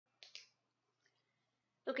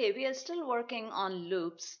Okay, we are still working on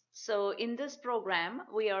loops. So in this program,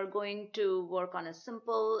 we are going to work on a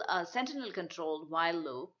simple sentinel controlled while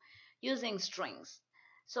loop using strings.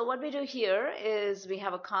 So what we do here is we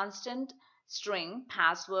have a constant string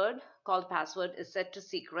password called password is set to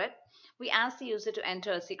secret. We ask the user to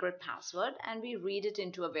enter a secret password and we read it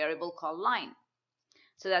into a variable called line.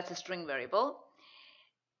 So that's a string variable.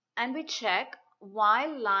 And we check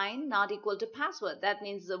while line not equal to password. That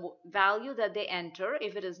means the value that they enter,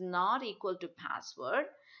 if it is not equal to password,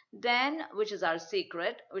 then which is our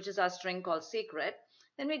secret, which is our string called secret,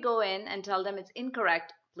 then we go in and tell them it's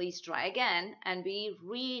incorrect, please try again, and we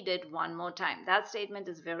read it one more time. That statement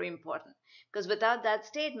is very important because without that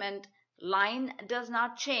statement, line does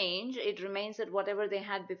not change. It remains at whatever they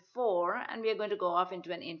had before, and we are going to go off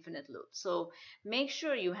into an infinite loop. So make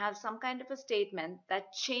sure you have some kind of a statement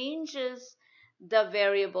that changes the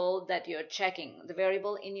variable that you're checking, the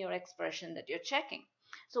variable in your expression that you're checking.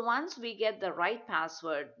 So once we get the right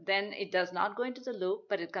password, then it does not go into the loop,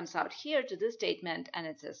 but it comes out here to this statement and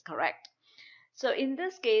it says correct. So in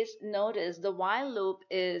this case, notice the while loop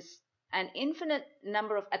is an infinite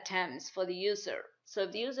number of attempts for the user. So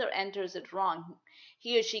if the user enters it wrong,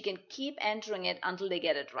 he or she can keep entering it until they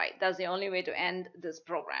get it right. That's the only way to end this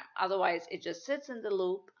program. Otherwise, it just sits in the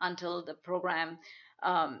loop until the program,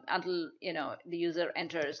 until the user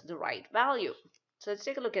enters the right value. So let's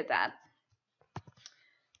take a look at that.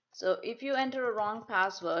 So if you enter a wrong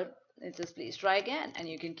password, it says please try again, and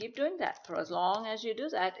you can keep doing that. For as long as you do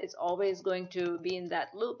that, it's always going to be in that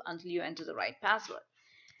loop until you enter the right password.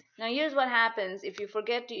 Now here's what happens if you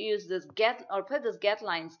forget to use this get or put this get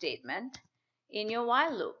line statement in your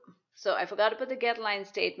while loop. So I forgot to put the get line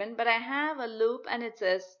statement, but I have a loop and it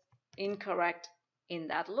says incorrect in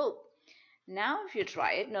that loop. Now if you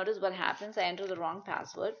try it, notice what happens. I enter the wrong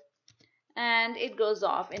password and it goes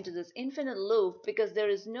off into this infinite loop because there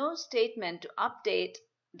is no statement to update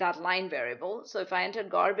that line variable. So if I entered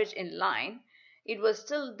garbage in line, it was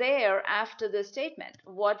still there after the statement.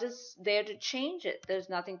 What is there to change it? There's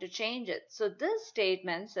nothing to change it. So this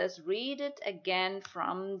statement says read it again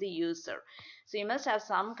from the user. So you must have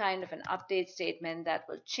some kind of an update statement that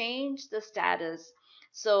will change the status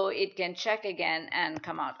so it can check again and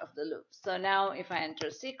come out of the loop. So now if I enter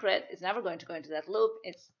secret, it's never going to go into that loop.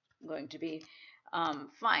 It's going to be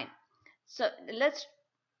fine. So let's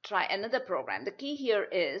try another program. The key here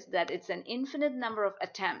is that it's an infinite number of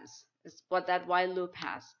attempts is what that while loop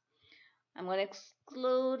has. I'm going to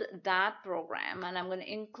exclude that program and I'm going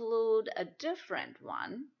to include a different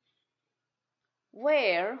one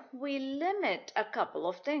where we limit a couple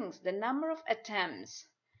of things. The number of attempts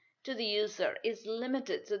to the user is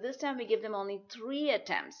limited. So this time we give them only 3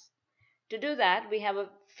 attempts. To do that, we have a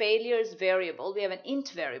failures variable. We have an int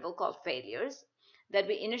variable called failures that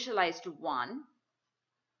we initialize to 1.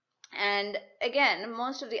 And again,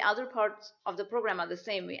 most of the other parts of the program are the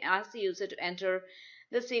same. We ask the user to enter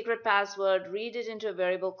the secret password, read it into a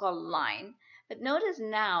variable called line. But notice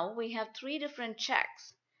now we have 3 different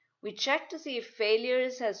checks. We check to see if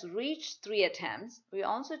failures has reached 3 attempts. We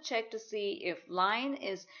also check to see if line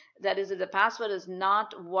is, that is, if the password is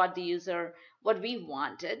not what we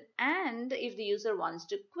wanted, and if the user wants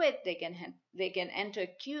to quit, they can enter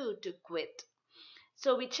Q to quit.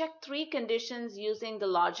 So we check 3 conditions using the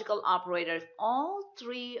logical operator. If all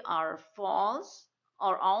 3 are false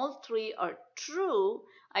or all 3 are true,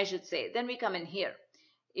 I should say, then we come in here.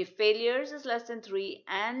 If failures is less than 3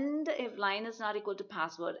 and if line is not equal to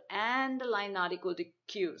password and the line not equal to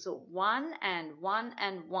Q. So 1 and 1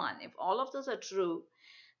 and 1. If all of those are true,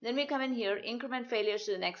 then we come in here, increment failures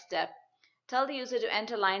to the next step, tell the user to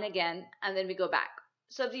enter line again, and then we go back.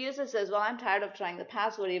 So if the user says, well, I'm tired of trying the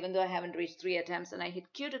password even though I haven't reached 3 attempts, and I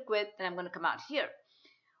hit Q to quit, then I'm going to come out here.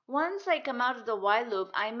 Once I come out of the while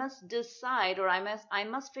loop, I must decide, or I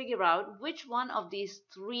must figure out which one of these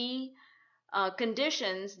 3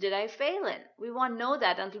 conditions did I fail in. We won't know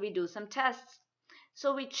that until we do some tests.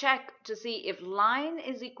 So we check to see if line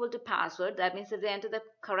is equal to password. That means if they enter the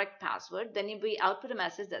correct password, then we output a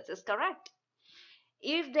message that says correct.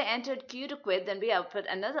 If they entered Q to quit, then we output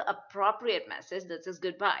another appropriate message that says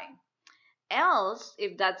goodbye. Else,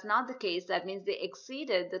 if that's not the case, that means they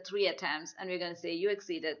exceeded the 3 attempts, and we're going to say you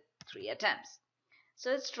exceeded 3 attempts. So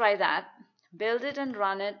let's try that. Build it and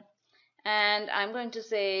run it. And I'm going to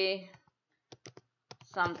say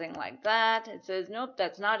something like that. It says, nope,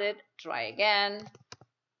 that's not it. Try again.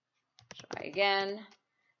 Try again. It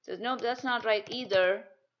says, nope, that's not right either.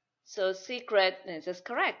 So secret, and it says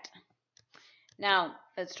correct. Now,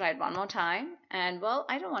 let's try it one more time. And, well,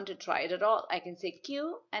 I don't want to try it at all. I can say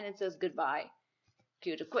Q, and it says goodbye.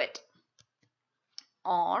 Q to quit.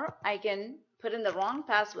 Or I can put in the wrong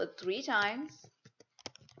password 3 times,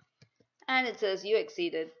 and it says you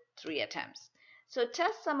exceeded 3 attempts. So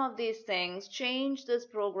test some of these things, change this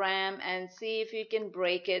program and see if you can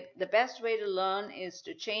break it. The best way to learn is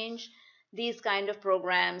to change these kind of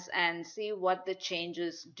programs and see what the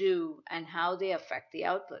changes do and how they affect the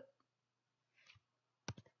output.